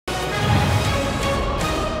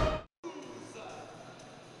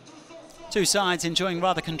Two sides enjoying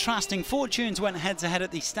rather contrasting fortunes went head-to-head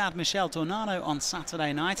at the Stade Michel Tornado on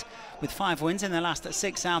Saturday night. With 5 wins in their last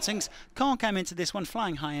 6 outings, Caen came into this one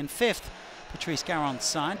flying high in 5th. Patrice Garand's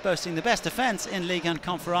side, boasting the best defence in Ligue and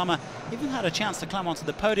Conforama, even had a chance to climb onto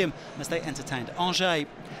the podium as they entertained Angers.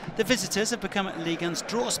 The visitors have become Ligue 1's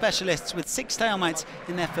draw specialists with 6 stalemates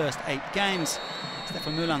in their first 8 games.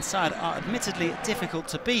 Stéphane Moulin's side are admittedly difficult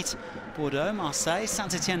to beat. Bordeaux, Marseille,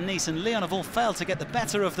 Saint-Etienne, Nice and Lyon have all failed to get the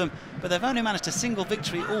better of them, but they've only managed a single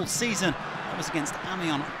victory all season. That was against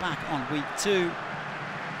Amiens back on week 2.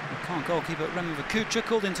 The Caen goalkeeper Rémy VERCOUTRE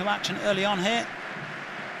called into action early on here,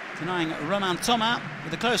 denying Romain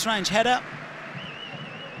with a close-range header.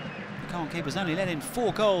 The Caen keeper's only let in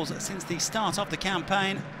 4 goals since the start of the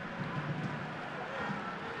campaign.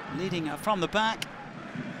 Leading from the back.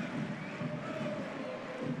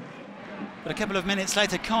 But a couple of minutes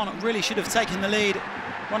later, Caen really should have taken the lead.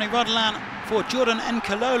 RODELIN for Jordan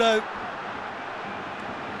NKOLOLO.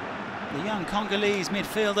 The young Congolese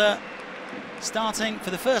midfielder starting for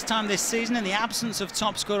the first time this season in the absence of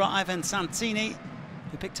top scorer Ivan Santini,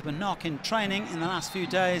 who picked up a knock in training in the last few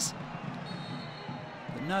days.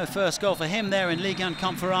 But no first goal for him there in Ligue and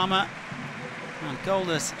Conforama, and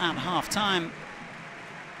goalless at half-time.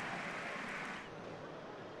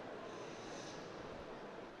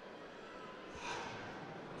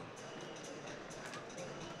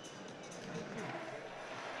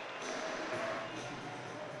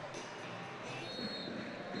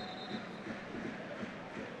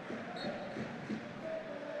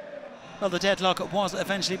 Well, the deadlock was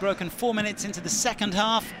eventually broken 4 minutes into the second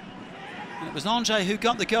half. And it was Angers who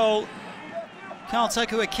got the goal. Karl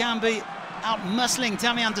EKAMBI out-muscling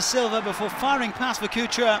Damien de Silva before firing past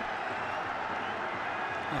VERCOUTRE.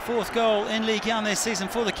 A 4th goal in Ligue 1 this season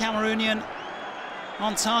for the Cameroonian.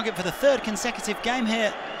 On target for the 3rd consecutive game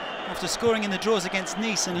here after scoring in the draws against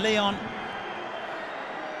Nice and Lyon.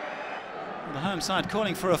 The home side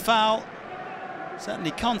calling for a foul.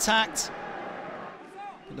 Certainly contact.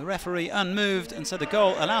 The referee unmoved, and so the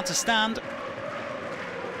goal allowed to stand.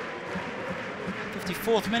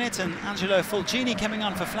 54th minute, and Angelo FULGINI coming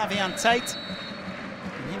on for Flavien Tate.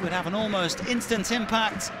 And he would have an almost instant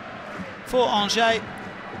impact for Angers.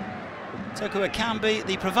 TOKO EKAMBI,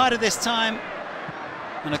 the provider this time,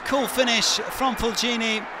 and a cool finish from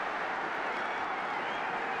FULGINI.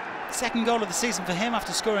 2nd goal of the season for him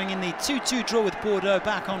after scoring in the 2-2 draw with Bordeaux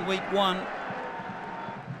back on week 1.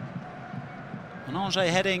 And Angers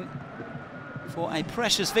heading for a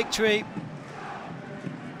precious victory.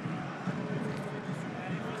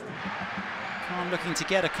 Caen looking to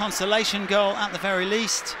get a consolation goal at the very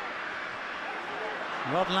least.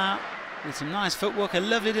 RODELIN with some nice footwork, a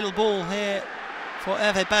lovely little ball here for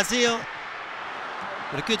Hervé BAZILE.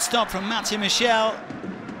 But a good stop from Mathieu Michel.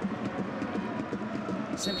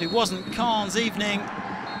 Simply wasn't Caen's evening.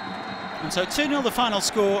 And so 2-0 the final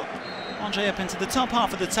score. Angers up into the top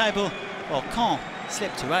half of the table, while Caen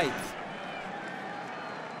slipped to 8th.